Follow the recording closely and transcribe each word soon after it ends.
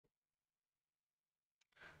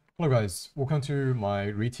Hello guys, welcome to my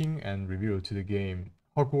rating and review to the game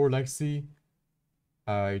Hogwarts Legacy.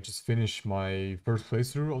 I just finished my first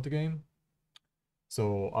playthrough of the game.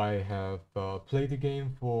 So I have played the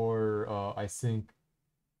game for I think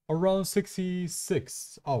around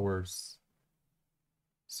 66 hours.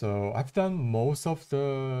 So I've done most of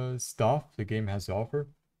the stuff the game has to offer.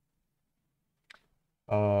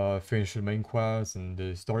 Finished the main quest and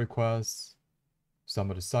the story quests,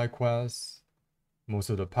 some of the side quests, most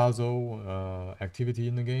of the puzzle activity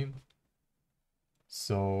in the game.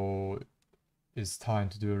 So it's time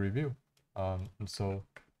to do a review. So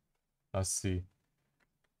let's see.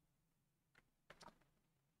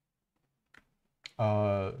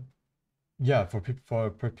 Uh, yeah, for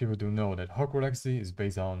people to know that Hogwarts Legacy is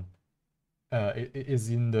based on it is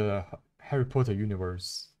in the Harry Potter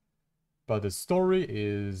universe, but the story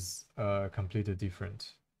is completely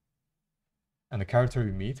different, and the character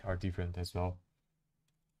we meet are different as well.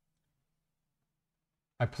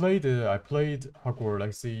 I played Hogwarts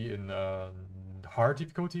Legacy in hard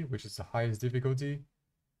difficulty, which is the highest difficulty,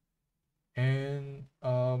 and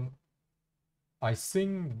I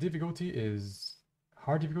think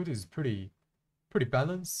hard difficulty is pretty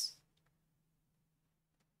balanced.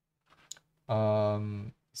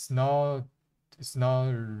 It's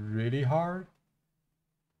not really hard.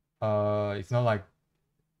 It's not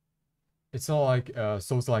like a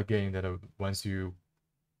Souls-like game that once you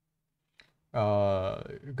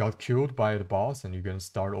got killed by the boss and you're gonna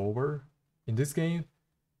start over. In this game,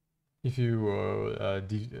 if you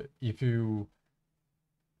if you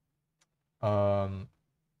um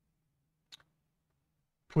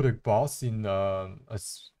put a boss in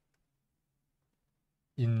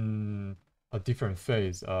in a different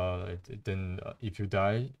phase, then if you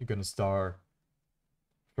die, you're gonna start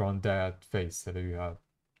from that phase that you have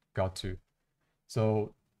got to.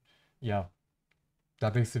 So yeah,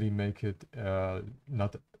 that basically make it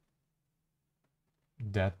not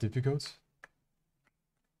that difficult.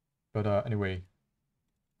 But anyway,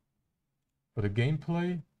 for the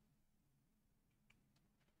gameplay,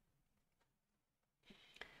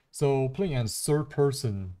 so playing as third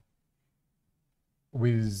person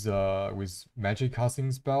with magic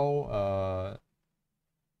casting spell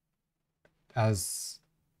as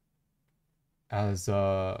as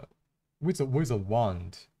with a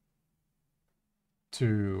wand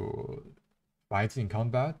to fight in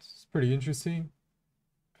combat. It's pretty interesting.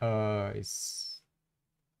 Uh, it's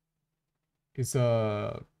it's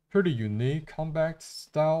a pretty unique combat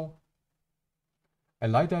style. I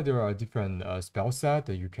like that there are different spell set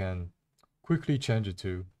that you can quickly change it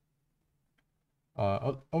to.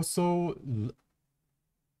 Also,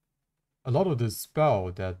 a lot of the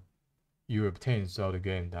spell that you obtain throughout the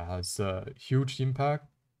game that has a huge impact.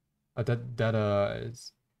 That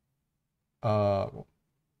is uh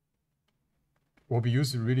will be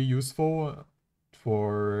really useful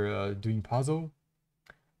for doing puzzle,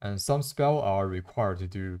 and some spell are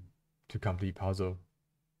required to complete puzzle.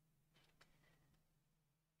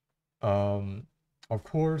 Um, of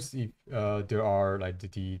course, if there are like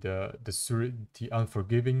the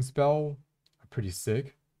unforgiving spell, are pretty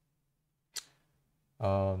sick.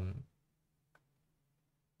 Um,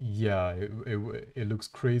 yeah, it looks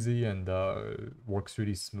crazy and works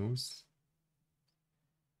really smooth.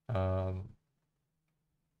 Um,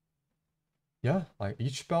 yeah, like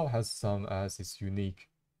each spell has its unique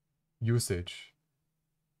usage,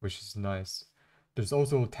 which is nice. There's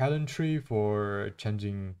also a talent tree for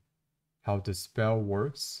changing how the spell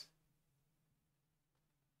works,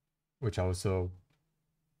 which also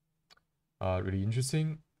really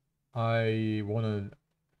interesting. I wanna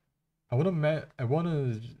I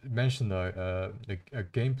wanna mention a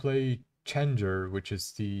gameplay changer, which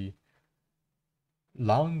is the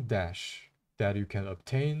long dash that you can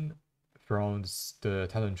obtain from the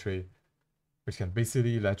talent tree, which can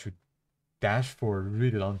basically let you dash for a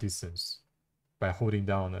really long distance by holding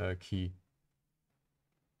down a key.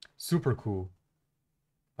 Super cool.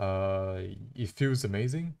 It feels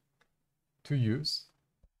amazing to use.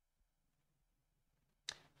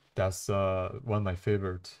 That's one of my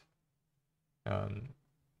favorite. Um,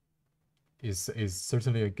 is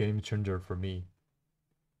certainly a game changer for me.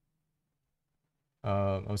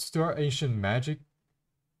 Still ancient magic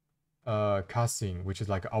casting, which is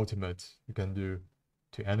like ultimate. You can do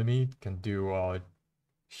to enemy, can do a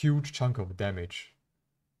huge chunk of damage,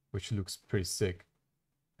 which looks pretty sick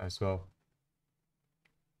as well.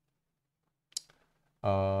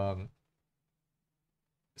 Um,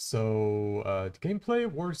 the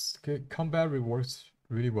gameplay works, combat works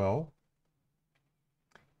really well.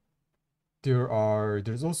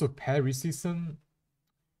 There's also parry system.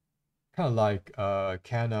 kind of like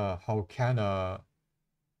how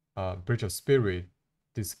Bridge of Spirit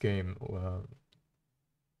this game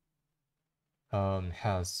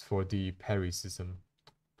has for the parry system.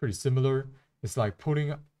 Pretty similar. It's like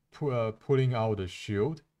pulling out the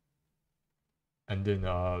shield and then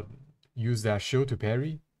use that shield to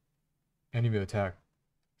parry enemy attack.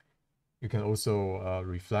 You can also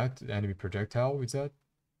reflect enemy projectile with that.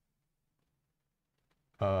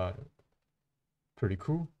 Uh, Pretty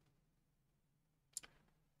cool.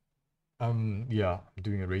 Yeah, I'm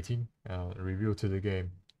doing a rating, review to the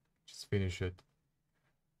game. Just finish it.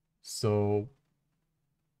 So,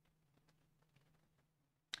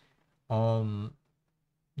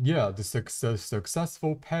 yeah, the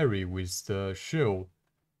successful parry with the shield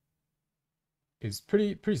is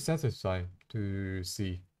pretty satisfying to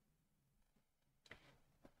see.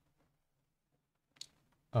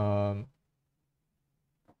 Um,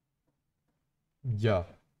 yeah.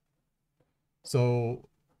 So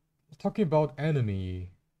talking about enemy,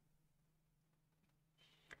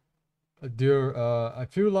 I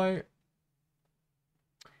feel like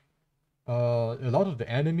a lot of the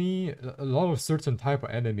enemy, a lot of certain type of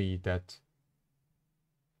enemy that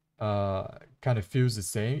kind of feels the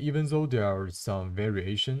same, even though there are some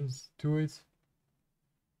variations to it.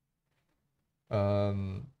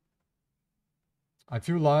 Um, I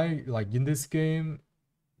feel like in this game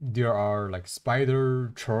there are like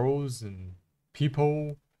spider, trolls, and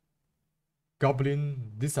people,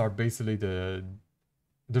 goblin. These are basically the.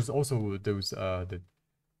 There's also those the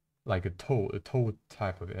like a toad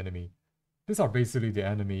type of enemy. These are basically the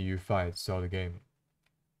enemy you fight throughout the game.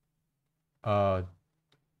 Uh,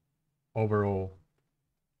 Overall,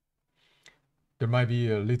 there might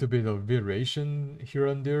be a little bit of variation here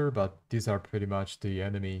and there, but these are pretty much the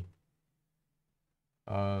enemy.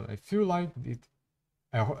 I feel like it.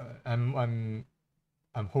 I'm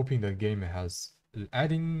hoping the game has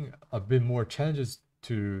adding a bit more challenges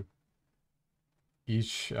to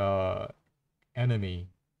each enemy,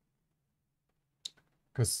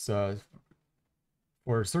 because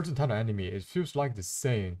for a certain type of enemy, it feels like the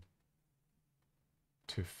same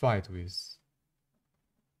to fight with.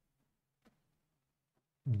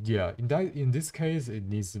 Yeah, in this case, it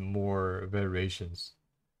needs more variations.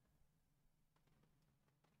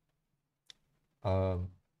 Um,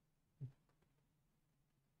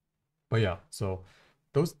 but yeah, so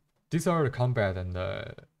those these are the combat and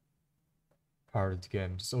part of the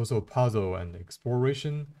game. It's also puzzle and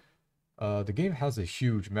exploration. The game has a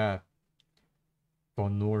huge map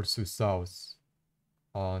from north to south.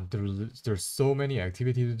 There's so many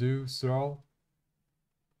activities to do throughout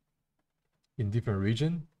in different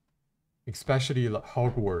region, especially like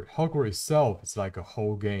Hogwarts. Hogwarts itself is like a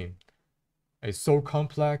whole game. It's so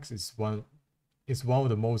complex. It's one of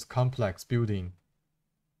the most complex building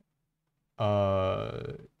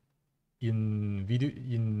uh in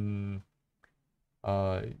video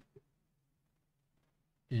uh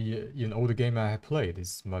in all the game I have played.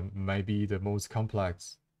 It's might be the most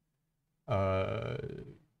complex uh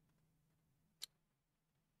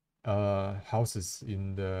houses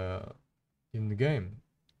in the game.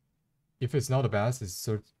 If it's not the best,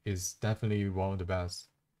 it's definitely one of the best.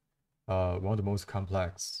 One of the most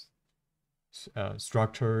complex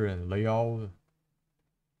structure and layout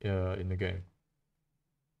in the game.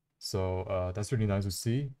 So that's really nice to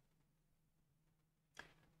see.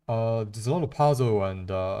 There's a lot of puzzle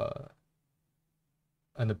and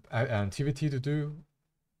activity to do,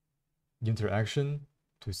 interaction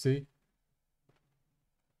to see.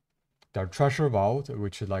 There are treasure vault,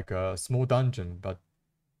 which is like a small dungeon, but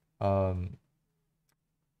um,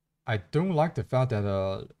 I don't like the fact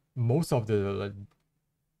that most of the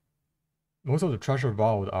treasure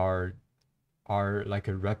vault are like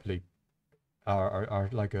a replic, are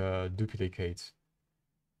like a duplicate.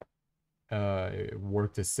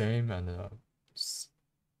 Work the same and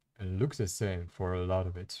looks the same for a lot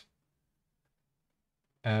of it.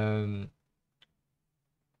 And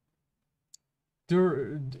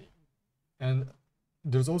there and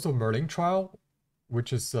there's also Merlin trial,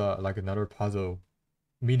 which is like another puzzle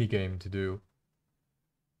mini game to do.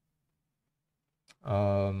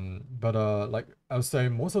 But like I would say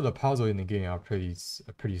most of the puzzle in the game are pretty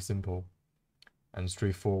simple and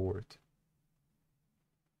straightforward.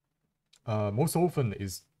 Most often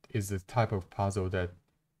is the type of puzzle that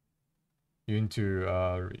you need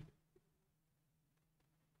to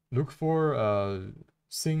look for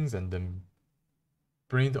things and then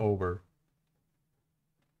bring it over.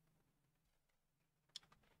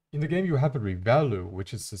 In the game, you have a revalue,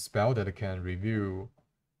 which is a spell that can review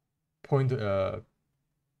point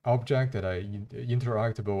object that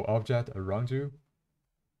interactable object around you.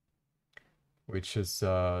 which is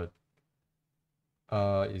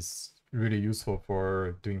really useful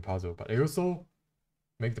for doing puzzle, but it also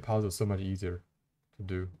make the puzzle so much easier to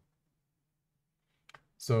do.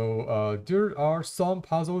 So there are some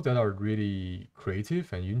puzzles that are really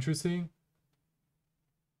creative and interesting,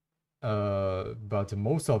 but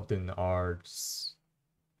most of them are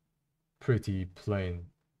pretty plain,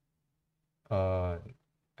 uh,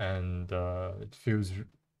 and it feels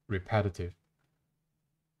repetitive.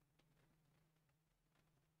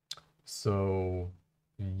 So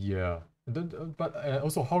yeah, but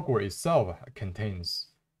also Hogwarts itself contains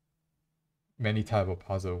many type of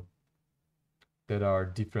puzzle that are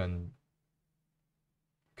different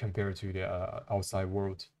compared to the outside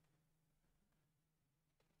world.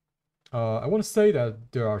 I want to say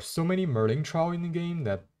that there are so many Merlin trial in the game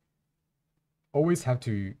that always have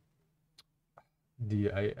to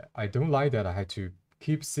the I don't like that I had to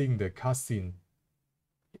keep seeing the cutscene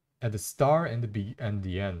at the start and the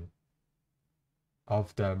end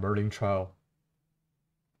of the Merlin trial.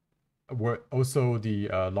 Were also the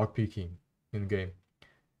lock picking in the game.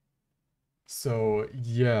 So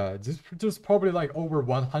yeah, just probably like over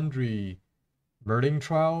 100 Merlin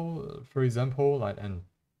trial, for example, like and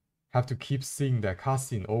have to keep seeing that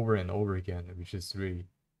cutscene over and over again, which is really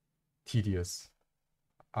tedious.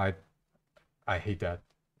 I I hate that.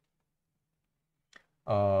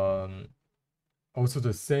 Um, Also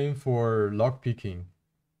the same for lock picking.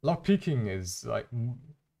 Lock picking is like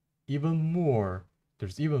even more.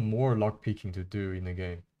 There's even more lock picking to do in the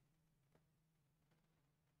game.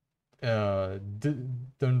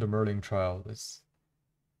 During the Merlin trial, it's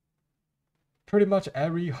pretty much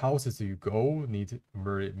every houses you go need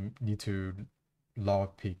to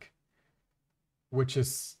lock pick, which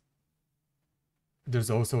is there's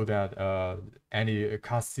also that any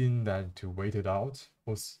cutscene that to wait it out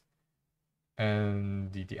was,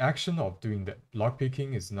 and the action of doing the lock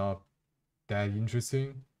picking is not that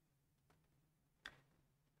interesting.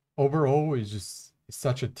 Overall, it's just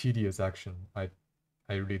such a tedious action. I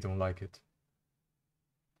really don't like it.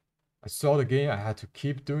 I saw the game, I had to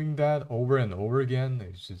keep doing that over and over again.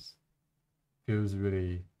 It just feels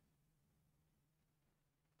really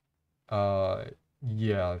uh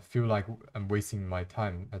yeah, I feel like I'm wasting my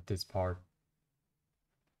time at this part.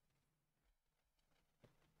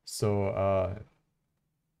 So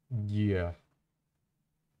yeah,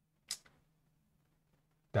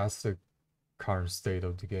 that's the current state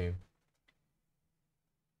of the game.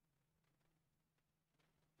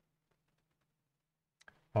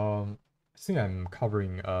 I think I'm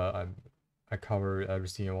covering I cover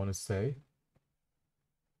everything I want to say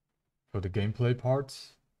for the gameplay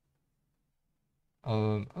part.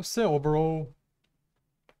 I'll say overall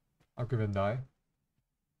I'll give it a 9.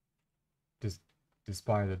 This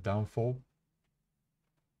despite the downfall.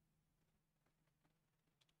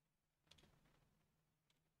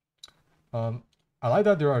 I like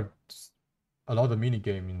that there are a lot of mini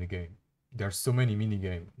game in the game. There's so many mini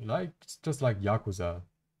game. Like just like Yakuza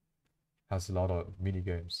has a lot of mini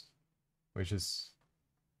games, which is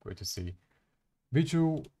great to see.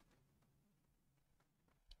 Visual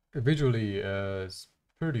Visually is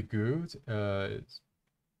pretty good.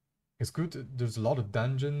 It's good. There's a lot of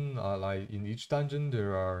dungeon. Like in each dungeon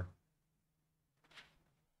there are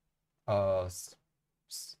uh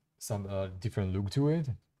some different look to it.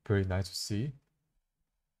 Pretty nice to see.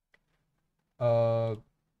 Uh,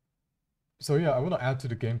 so yeah, I want to add to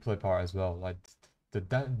the gameplay part as well. Like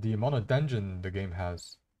the amount of dungeon the game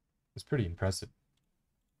has is pretty impressive.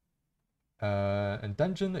 And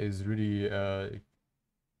dungeon is really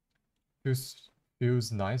feels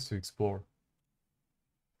feels nice to explore.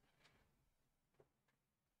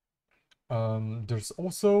 There's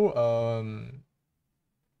also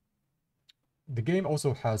the game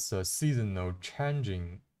also has a seasonal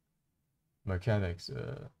changing mechanics.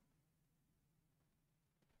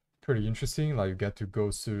 Pretty interesting. Like you get to go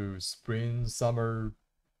through spring, summer,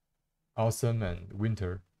 autumn, and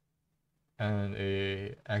winter, and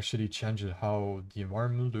it actually changes how the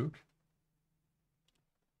environment look.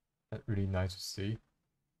 That's really nice to see.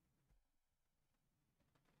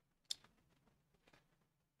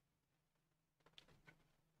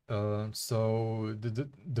 So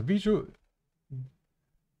the visual,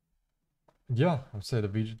 yeah, I'd say the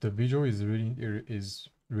visual is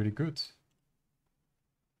really good.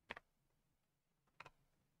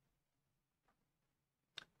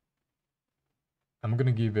 I'm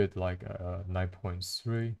gonna give it like a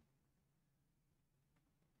 9.3.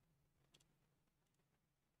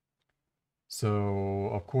 So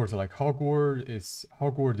of course, like Hogwarts,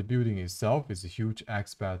 the building itself is a huge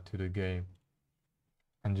aspect to the game,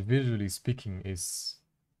 and visually speaking, is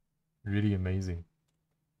really amazing.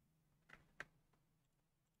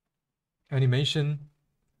 Animation,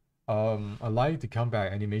 I like the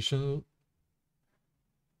combat animation.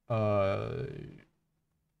 Uh,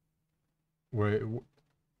 where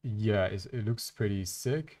yeah, it looks pretty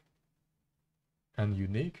sick and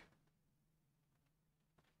unique.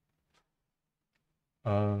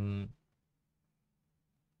 Um,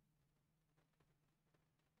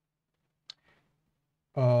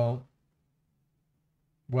 uh,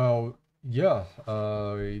 well, yeah,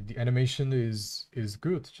 the animation is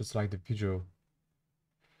good, just like the visual.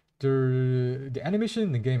 The animation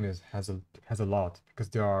in the game has a lot because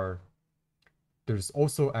there's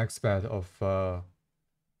also aspect of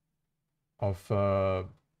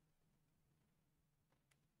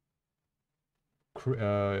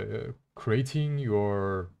creating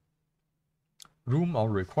your room or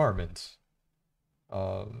requirement.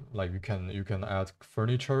 Like you can add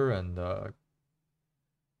furniture and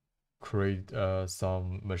create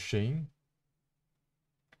some machine,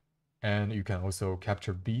 and you can also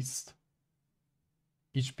capture beasts.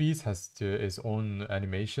 Each beast has its own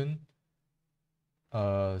animation.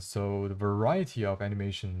 So the variety of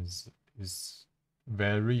animations is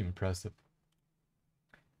very impressive,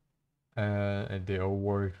 and they all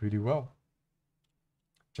work really well,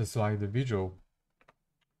 just like the visual.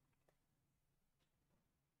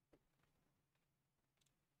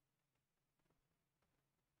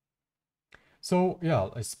 So yeah,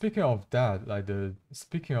 like, speaking of that, like the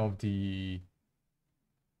speaking of the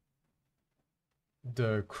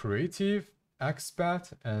creative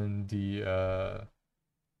aspect and the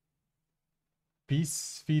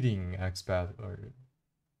beast feeding aspect or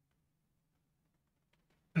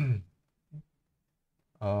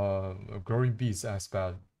growing beast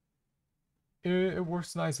aspect, it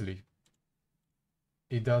works nicely.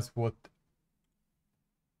 It does what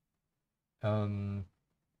um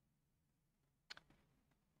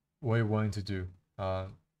what you want to do.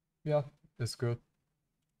 Yeah, it's good.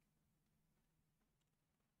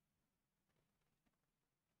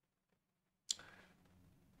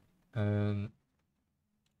 And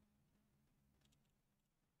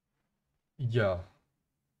yeah,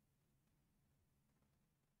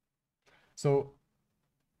 so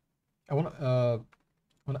I want to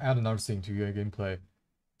add another thing to your gameplay.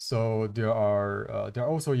 So there are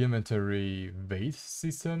also inventory weight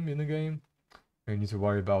system in the game. You need to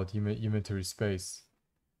worry about inventory space.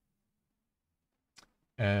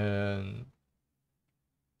 And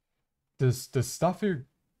this the stuff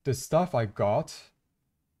I got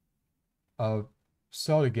uh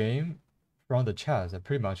saw the game from the chat and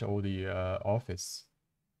pretty much all the office.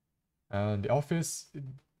 And the office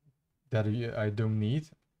that I don't need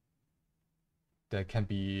that can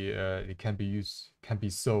be it can be used can be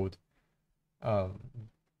sold. Um,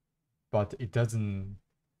 but it doesn't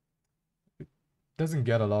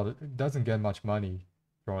get a lot it doesn't get much money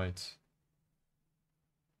from it.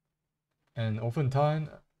 And oftentimes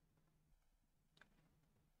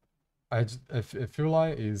I feel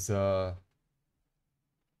like is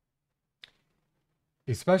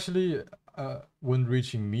especially when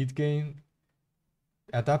reaching mid game.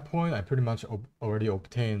 At that point, I pretty much already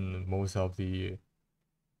obtained most of the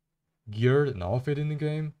gear and outfit in the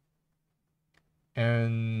game.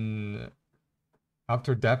 And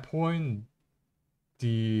after that point,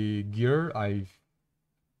 the gear I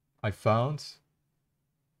found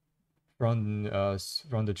from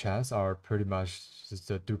the chest are pretty much just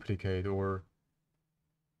a duplicate or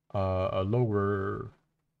a lower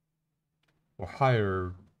or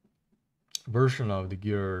higher version of the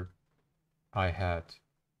gear I had.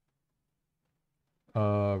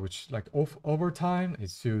 Which like over time it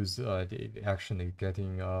feels the action is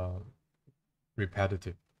getting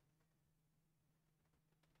repetitive,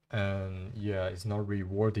 and yeah, it's not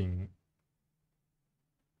rewarding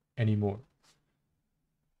anymore.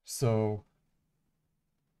 So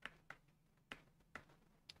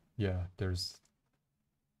yeah, there's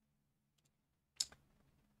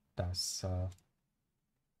that's uh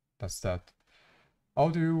that's that. I'll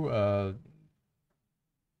do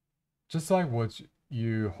just like what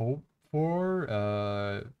you hope for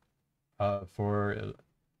a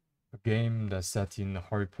game that's set in the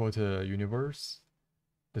Harry Potter universe.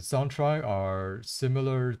 The soundtrack are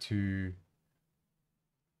similar to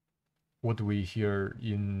what we hear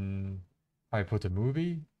in Harry Potter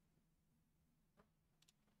movie.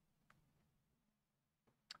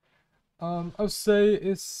 I would say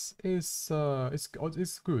it's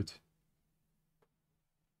good,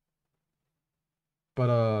 but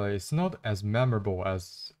it's not as memorable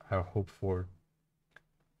as I hoped for.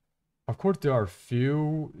 Of course, there are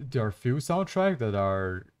few soundtrack that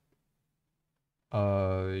are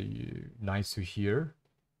uh nice to hear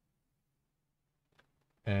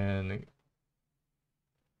and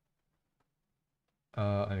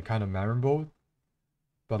kind of memorable,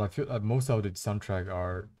 but I feel like most of the soundtrack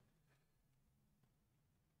are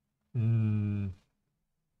mm,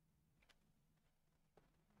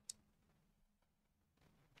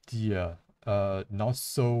 yeah, not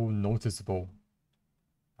so noticeable,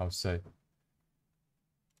 I would say.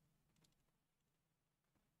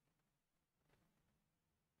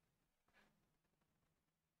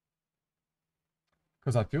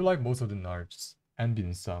 Because I feel like most of them are just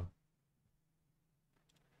ambient sound.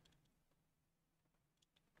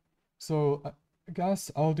 So I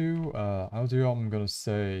guess I'm gonna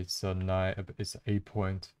say it's a 9, it's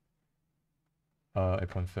 8.5,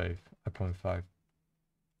 8.5.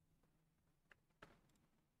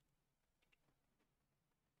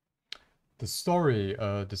 The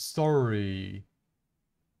story,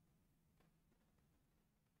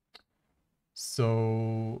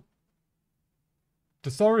 so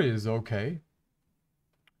the story is okay.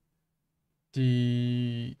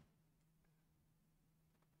 The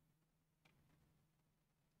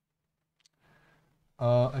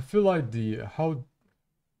I feel like the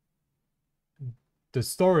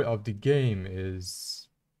story of the game is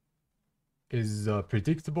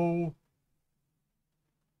predictable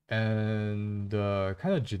and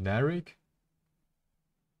kind of generic.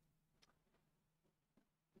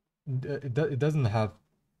 It doesn't have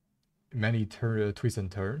many twists and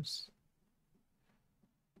turns.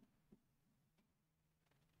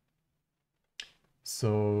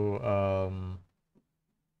 So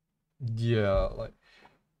yeah, like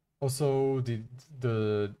also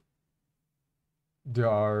the there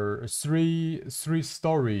are three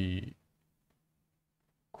story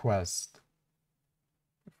quests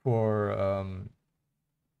for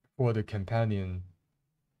for the companion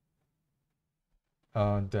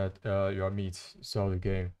that you meet throughout the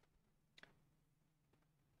game.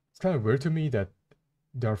 It's kind of weird to me that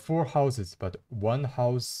there are four houses, but one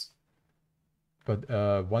house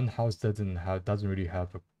doesn't really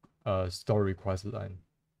have a story quest line.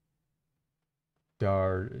 There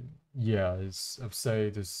are yeah, I'd say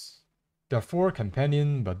there are four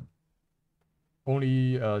companion, but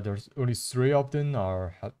there's only three of them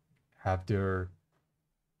have their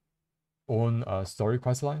own story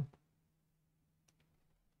quest line.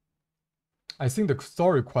 I think the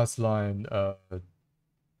story quest line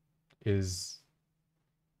is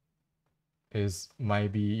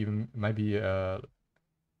might be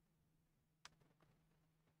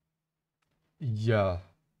yeah,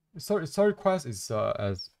 story quest is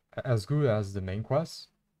as good as the main quest.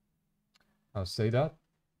 I'll say that.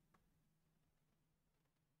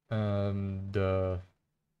 The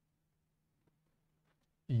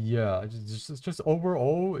yeah, just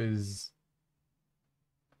overall is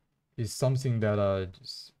something that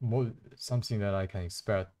just more something that I can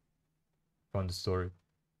expect from the story.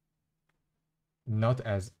 Not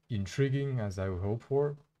as intriguing as I would hope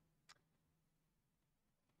for.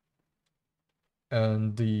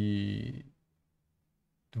 And the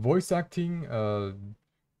voice acting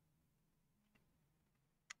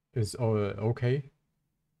is okay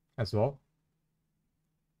as well,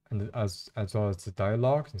 and as well as the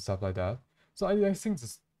dialogue and stuff like that. So I think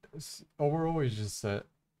this overall is just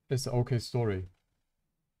it's an okay story,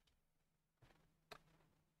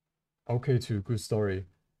 okay to good story.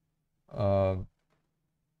 Um,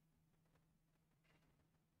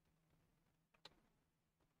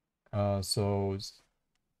 so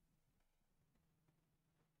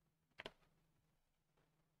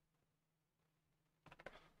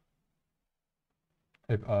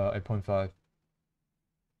 8.5.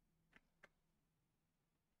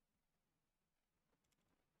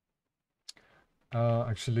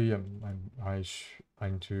 Actually, I'm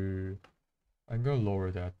gonna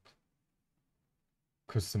lower that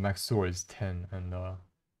because the max score is 10, and I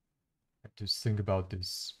have to think about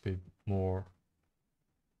this a bit more.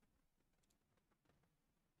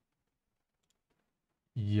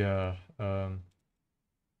 Yeah.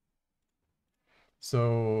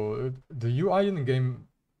 So the UI in the game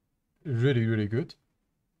really good.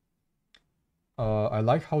 I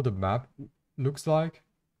like how the map looks like.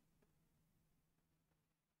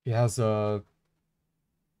 It has a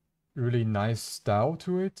really nice style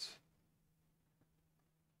to it,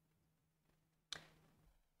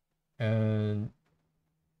 and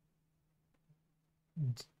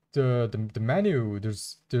the menu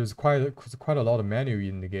there's quite a lot of menu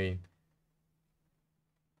in the game,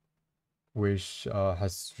 which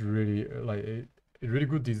has really like a really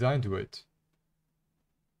good design to it.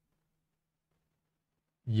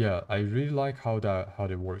 Yeah, I really like how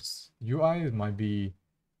that works. UI might be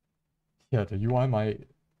yeah, the UI might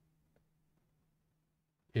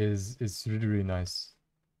is really really nice.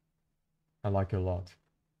 I like it a lot.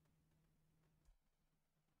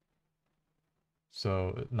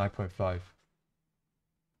 So 9.5.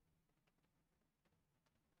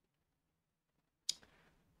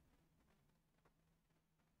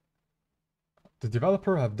 The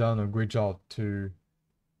developer have done a great job to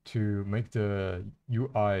make the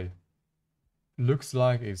UI looks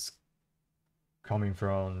like it's coming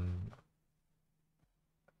from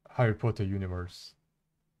Harry Potter universe.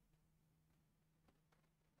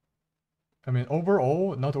 I mean,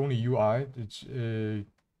 overall, not only UI,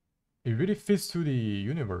 it really fits to the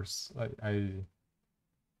universe. I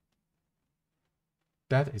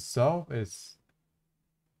that itself is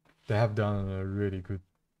they have done a really good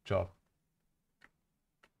job.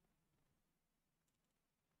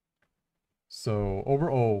 So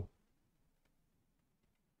overall,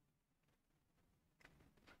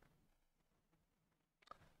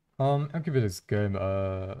 I'll give it this game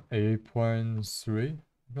 8.3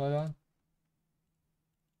 like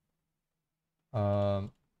that.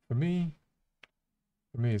 Um, for me,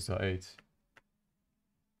 it's a 8.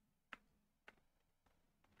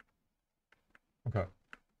 Okay,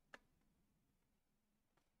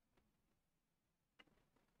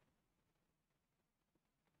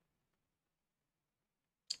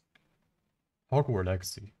 Hogwarts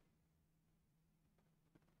Legacy.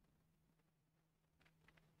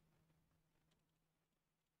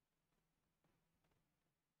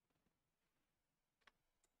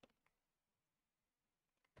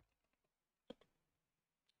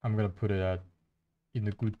 I'm gonna put it at in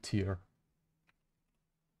the good tier.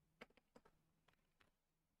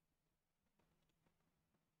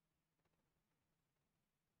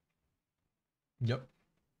 Yep.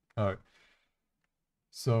 All right.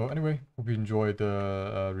 So anyway, hope you enjoyed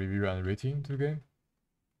the review and rating to the game,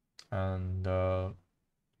 and you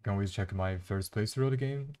can always check my first playthrough of the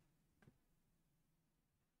game.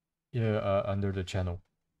 Yeah, under the channel.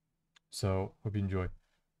 So hope you enjoy.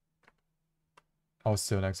 I'll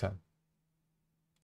see you next time.